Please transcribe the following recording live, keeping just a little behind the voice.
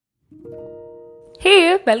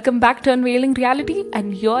Hey, welcome back to Unveiling Reality,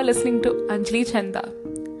 and you're listening to Anjali Chanda.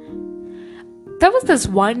 There was this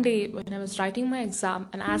one day when I was writing my exam,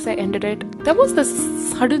 and as I ended it, there was this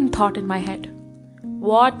sudden thought in my head: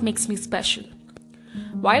 what makes me special?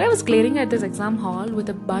 While I was glaring at this exam hall with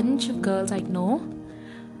a bunch of girls I know,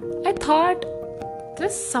 I thought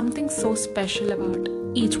there's something so special about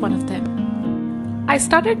each one of them. I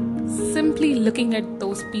started simply looking at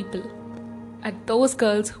those people, at those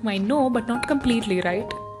girls whom I know but not completely,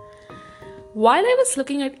 right? While I was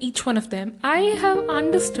looking at each one of them, I have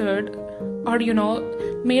understood or,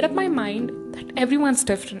 made up my mind that everyone's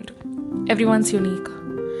different. Everyone's unique.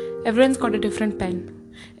 Everyone's got a different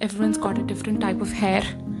pen. Everyone's got a different type of hair,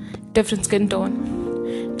 different skin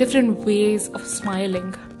tone, different ways of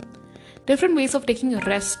smiling, different ways of taking a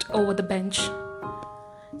rest over the bench.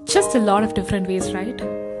 Just a lot of different ways, right?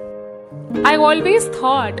 I always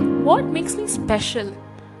thought, what makes me special?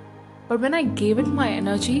 But when I gave it my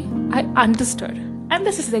energy, I understood. And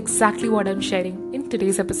this is exactly what I'm sharing in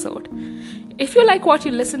today's episode. If you like what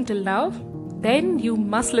you listened till now, then you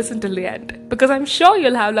must listen till the end, because I'm sure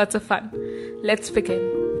you'll have lots of fun. Let's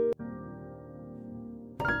begin.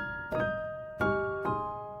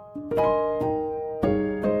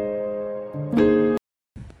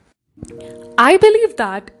 I believe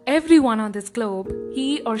that everyone on this globe,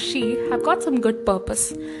 he or she, have got some good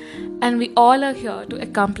purpose, and we all are here to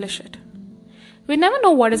accomplish it. We never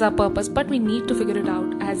know what is our purpose, but we need to figure it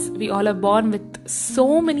out, as we all are born with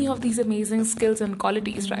so many of these amazing skills and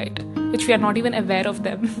qualities, right? Which we are not even aware of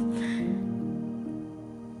them.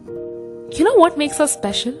 You know what makes us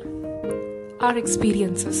special? Our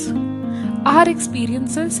experiences. Our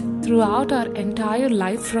experiences throughout our entire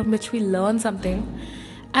life, from which we learn something,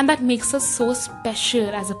 and that makes us so special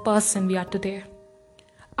as a person we are today.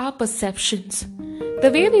 Our perceptions. The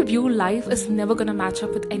way we view life is never going to match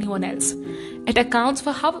up with anyone else. It accounts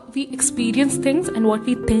for how we experience things and what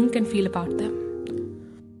we think and feel about them.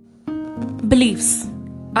 Beliefs.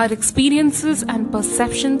 Our experiences and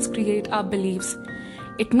perceptions create our beliefs.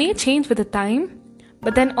 It may change with the time,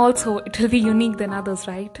 but then also it will be unique than others,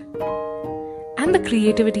 right? And the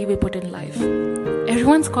creativity we put in life.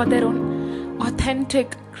 Everyone's got their own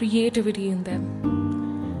authentic creativity in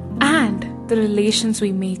them. And the relations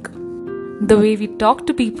we make. The way we talk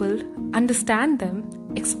to people, understand them,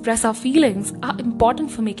 express our feelings are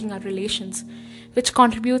important for making our relations, which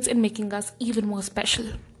contributes in making us even more special.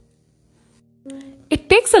 It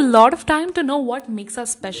takes a lot of time to know what makes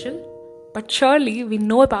us special, but surely we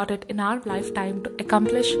know about it in our lifetime to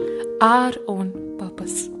accomplish our own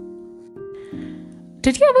purpose.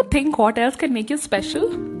 Did you ever think what else can make you special?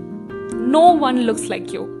 No one looks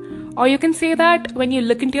like you. Or you can say that when you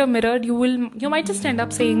look into your mirror, you might just end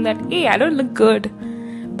up saying that, hey, I don't look good.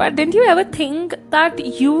 But didn't you ever think that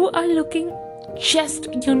you are looking just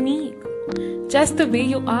unique, just the way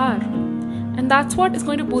you are? And that's what is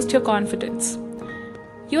going to boost your confidence.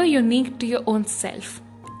 You're unique to your own self.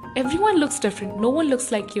 Everyone looks different. No one looks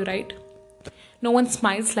like you, right? No one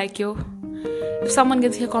smiles like you. If someone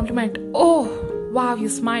gives you a compliment, oh, wow, you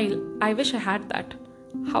smile. I wish I had that.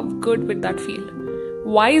 How good would that feel?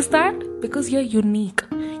 Why is that? Because you're unique.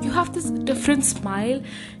 You have this different smile.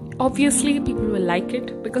 Obviously, people will like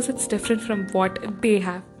it because it's different from what they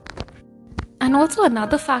have. And also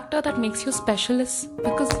another factor that makes you special is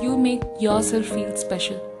because you make yourself feel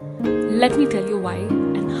special. Let me tell you why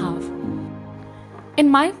and how. In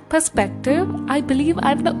my perspective, I believe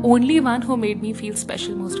I'm the only one who made me feel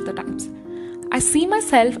special most of the times. I see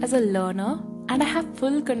myself as a learner and I have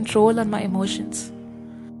full control on my emotions.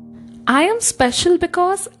 I am special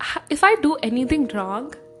because if I do anything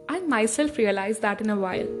wrong, I myself realize that in a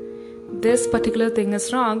while. This particular thing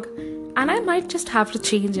is wrong and I might just have to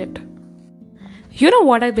change it. You know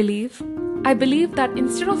what I believe? I believe that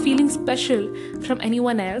instead of feeling special from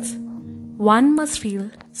anyone else, one must feel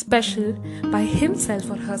special by himself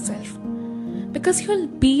or herself. Because you'll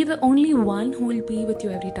be the only one who will be with you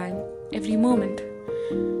every time, every moment.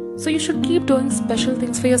 So you should keep doing special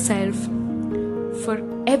things for yourself, for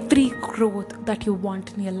every growth that you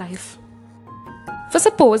want in your life. For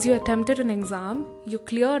suppose you attempted an exam, you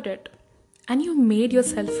cleared it, and you made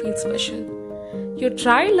yourself feel special. You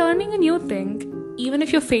try learning a new thing, even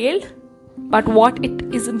if you failed, but what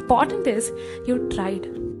it is important is you tried.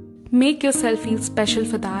 Make yourself feel special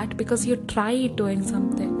for that because you tried doing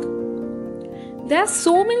something. There are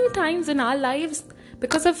so many times in our lives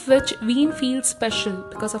because of which we feel special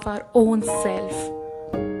because of our own self.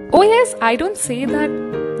 Oh yes, I don't say that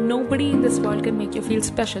nobody in this world can make you feel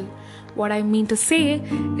special. What I mean to say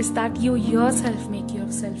is that you yourself make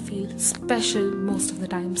yourself feel special most of the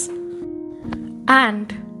times.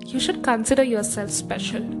 And you should consider yourself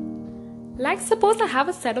special. Like, suppose I have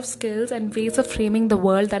a set of skills and ways of framing the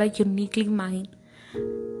world that are uniquely mine.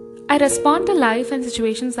 I respond to life and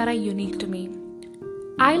situations that are unique to me.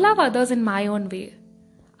 I love others in my own way.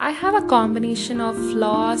 I have a combination of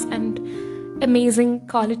flaws and amazing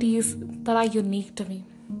qualities that are unique to me.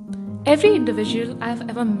 Every individual I've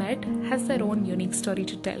ever met has their own unique story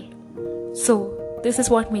to tell. So, this is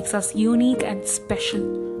what makes us unique and special.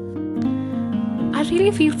 I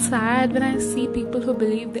really feel sad when I see people who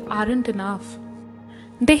believe they aren't enough.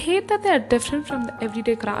 They hate that they are different from the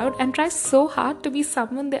everyday crowd and try so hard to be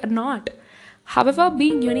someone they are not. However,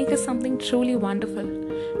 being unique is something truly wonderful.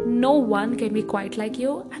 No one can be quite like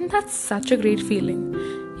you, and that's such a great feeling.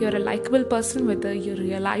 You're a likable person whether you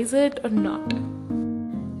realize it or not.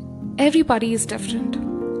 Everybody is different.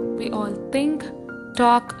 We all think,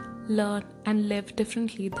 talk, learn, and live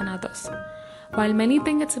differently than others. While many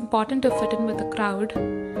think it's important to fit in with the crowd,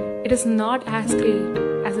 it is not as great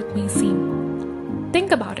as it may seem.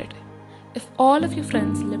 Think about it. If all of your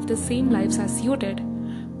friends lived the same lives as you did,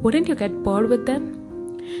 wouldn't you get bored with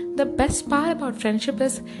them? The best part about friendship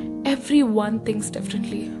is everyone thinks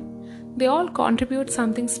differently. They all contribute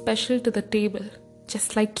something special to the table,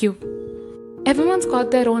 just like you. Everyone's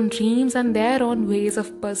got their own dreams and their own ways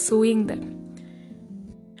of pursuing them.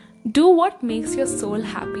 Do what makes your soul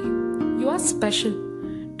happy. You are special.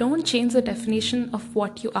 Don't change the definition of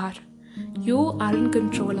what you are. You are in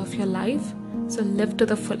control of your life, so live to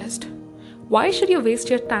the fullest. Why should you waste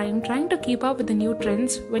your time trying to keep up with the new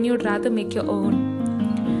trends when you'd rather make your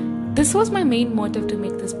own? This was my main motive to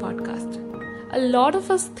make this podcast. A lot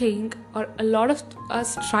of us think, or a lot of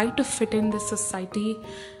us try to fit in this society,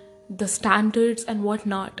 the standards and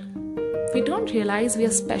whatnot. We don't realize we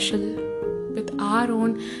are special with our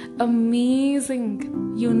own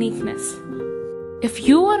amazing uniqueness. If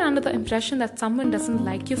you are under the impression that someone doesn't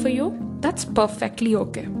like you for you, that's perfectly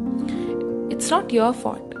okay. It's not your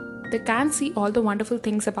fault. They can see all the wonderful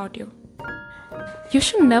things about you. You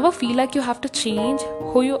should never feel like you have to change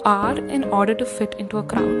who you are in order to fit into a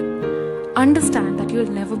crowd. Understand that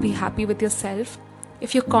you'll never be happy with yourself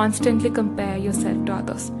if you constantly compare yourself to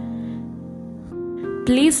others.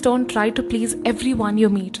 Please don't try to please everyone you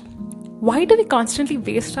meet. Why do we constantly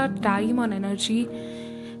waste our time and energy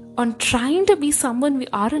on trying to be someone we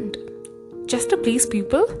aren't, just to please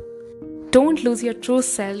people? Don't lose your true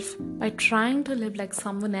self by trying to live like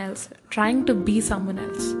someone else, trying to be someone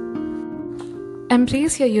else.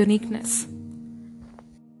 Embrace your uniqueness.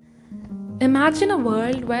 Imagine a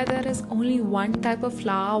world where there is only one type of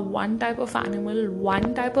flower, one type of animal,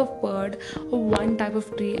 one type of bird, or one type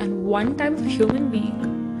of tree, and one type of human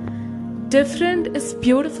being. Different is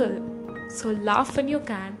beautiful. So laugh when you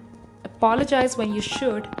can, apologize when you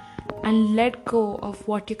should, and let go of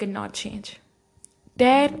what you cannot change.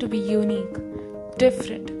 Dare to be unique,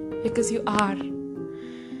 different, because you are.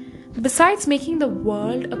 Besides making the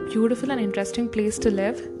world a beautiful and interesting place to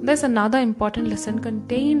live, there's another important lesson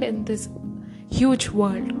contained in this huge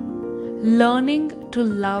world. Learning to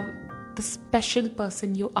love the special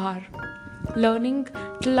person you are. Learning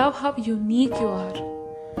to love how unique you are.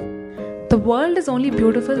 The world is only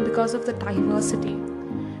beautiful because of the diversity.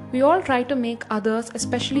 We all try to make others,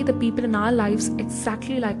 especially the people in our lives,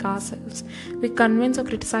 exactly like ourselves. We convince or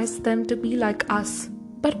criticize them to be like us.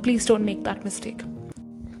 But please don't make that mistake.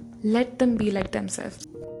 Let them be like themselves.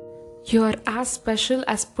 You are as special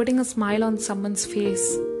as putting a smile on someone's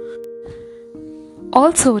face.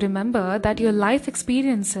 Also remember that your life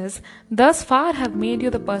experiences thus far have made you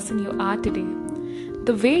the person you are today.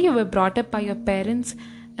 The way you were brought up by your parents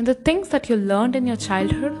and the things that you learned in your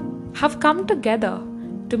childhood have come together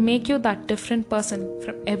to make you that different person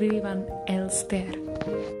from everyone else there.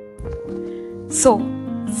 So,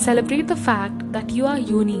 celebrate the fact that you are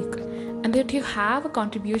unique and that you have a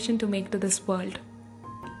contribution to make to this world.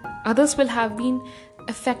 Others will have been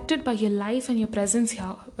affected by your life and your presence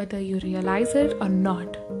here, whether you realize it or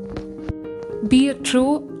not. Be a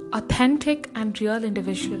true, authentic, and real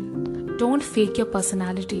individual. Don't fake your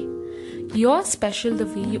personality. You're special the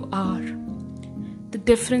way you are. The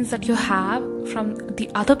difference that you have from the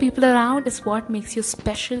other people around is what makes you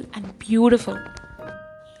special and beautiful.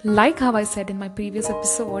 Like how I said in my previous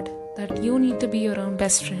episode, that you need to be your own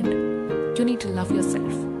best friend. You need to love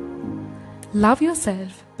yourself. Love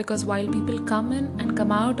yourself because while people come in and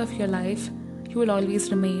come out of your life, you will always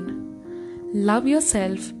remain. Love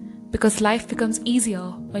yourself because life becomes easier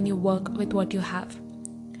when you work with what you have.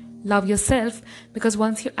 Love yourself because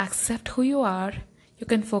once you accept who you are, you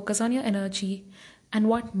can focus on your energy and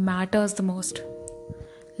what matters the most.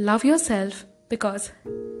 Love yourself because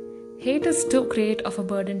hate is too great of a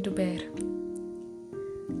burden to bear.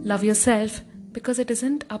 Love yourself because it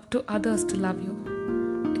isn't up to others to love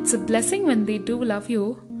you. It's a blessing when they do love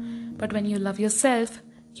you, but when you love yourself,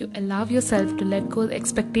 you allow yourself to let go of the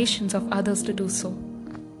expectations of others to do so.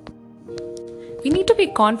 We need to be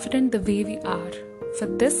confident the way we are. For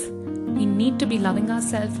this, we need to be loving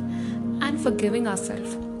ourselves and forgiving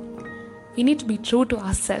ourselves. We need to be true to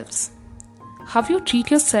ourselves. How you treat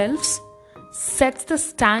yourselves sets the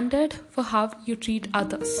standard for how you treat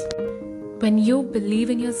others. When you believe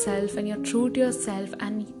in yourself, when you're true to yourself,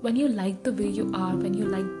 and when you like the way you are, when you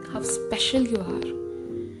like how special you are,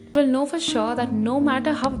 you will know for sure that no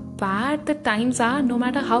matter how bad the times are, no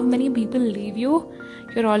matter how many people leave you,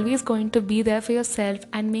 you're always going to be there for yourself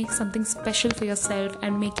and make something special for yourself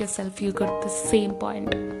and make yourself feel good at the same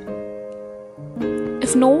point.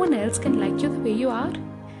 If no one else can like you the way you are,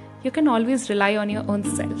 you can always rely on your own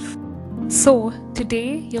self. So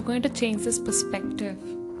today you're going to change this perspective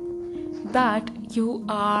that you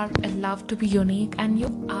are allowed to be unique and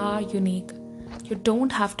you are unique. You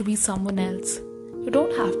don't have to be someone else. You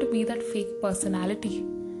don't have to be that fake personality.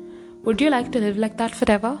 Would you like to live like that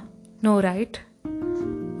forever? No, right?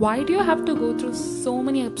 Why do you have to go through so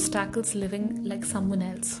many obstacles living like someone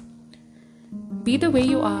else? Be the way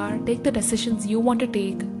you are, take the decisions you want to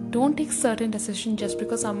take. Don't take certain decisions just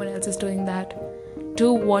because someone else is doing that.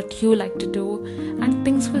 Do what you like to do and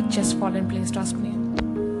things will just fall in place, trust me.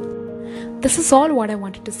 This is all what I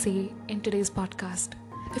wanted to say in today's podcast.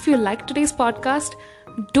 If you like today's podcast,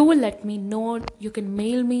 do let me know. You can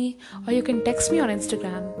mail me or you can text me on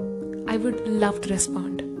Instagram. I would love to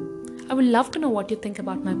respond. I would love to know what you think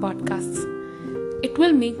about my podcasts. It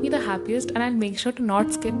will make me the happiest, and I'll make sure to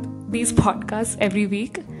not skip these podcasts every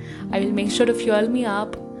week. I will make sure to fuel me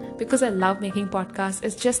up because I love making podcasts.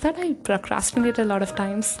 It's just that I procrastinate a lot of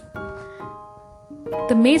times.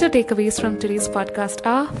 The major takeaways from today's podcast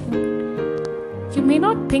are: you may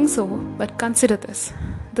not think so, but consider this.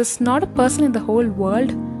 There's not a person in the whole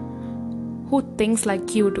world who thinks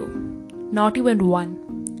like you do. Not even one.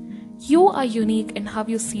 You are unique in how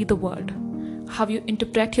you see the world, how you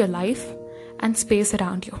interpret your life and space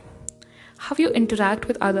around you, how you interact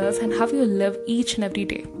with others and how you live each and every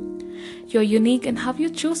day. You're unique in how you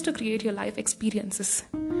choose to create your life experiences,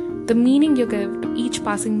 the meaning you give to each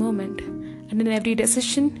passing moment, and in every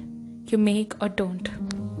decision you make or don't.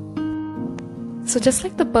 So just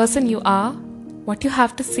like the person you are, what you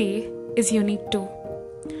have to say is unique too.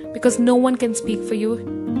 Because no one can speak for you,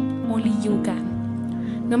 only you can.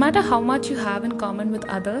 No matter how much you have in common with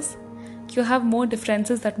others, you have more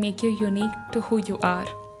differences that make you unique to who you are.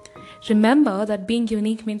 Remember that being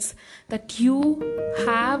unique means that you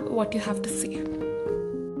have what you have to say.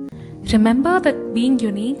 Remember that being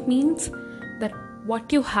unique means that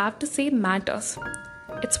what you have to say matters.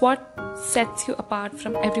 It's what sets you apart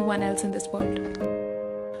from everyone else in this world.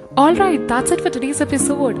 Alright, that's it for today's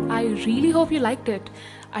episode. I really hope you liked it.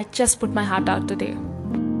 I just put my heart out today,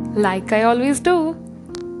 like I always do.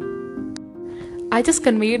 I just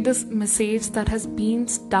conveyed this message that has been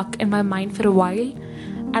stuck in my mind for a while,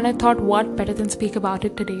 and I thought what better than speak about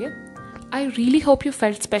it today. I really hope you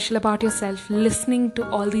felt special about yourself listening to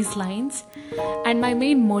all these lines, and my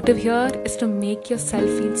main motive here is to make yourself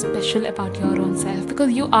feel special about your own self,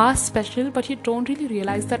 because you are special but you don't really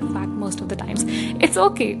realize that fact most of the times. It's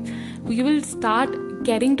okay. We will start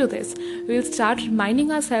getting to this. We will start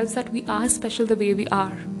reminding ourselves that we are special the way we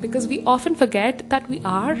are, because we often forget that we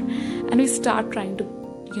are, and we start trying to,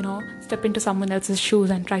 step into someone else's shoes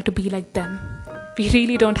and try to be like them. We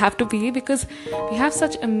really don't have to be, because we have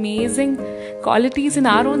such amazing qualities in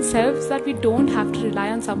our own selves that we don't have to rely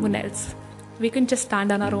on someone else. We can just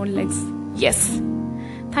stand on our own legs. Yes.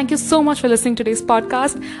 Thank you so much for listening to today's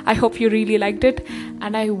podcast. I hope you really liked it,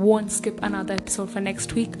 and I won't skip another episode for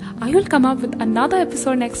next week. I will come up with another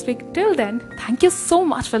episode next week. Till then, thank you so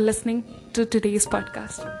much for listening to today's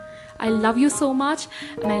podcast. I love you so much,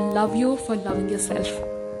 and I love you for loving yourself.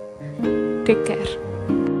 Take care.